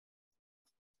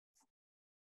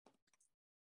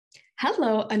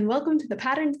Hello, and welcome to the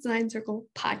Pattern Design Circle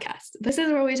podcast. This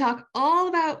is where we talk all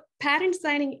about pattern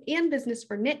designing and business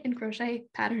for knit and crochet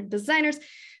pattern designers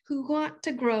who want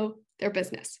to grow their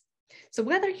business. So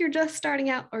whether you're just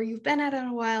starting out or you've been at it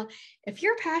a while, if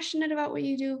you're passionate about what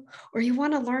you do or you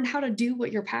want to learn how to do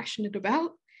what you're passionate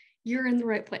about, you're in the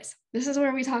right place. This is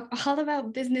where we talk all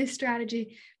about business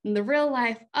strategy and the real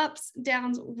life ups,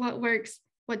 downs, what works,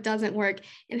 what doesn't work,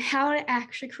 and how to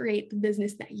actually create the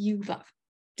business that you love.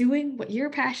 Doing what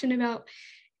you're passionate about.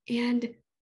 And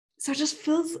so it just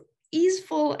feels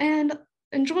easeful and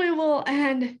enjoyable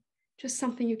and just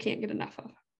something you can't get enough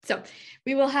of. So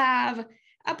we will have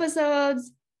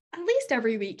episodes at least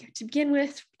every week. To begin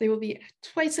with, they will be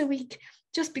twice a week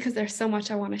just because there's so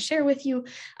much I want to share with you.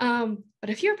 But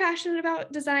if you're passionate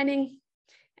about designing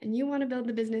and you want to build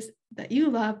the business that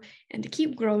you love and to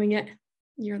keep growing it,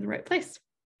 you're in the right place.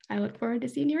 I look forward to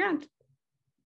seeing you around.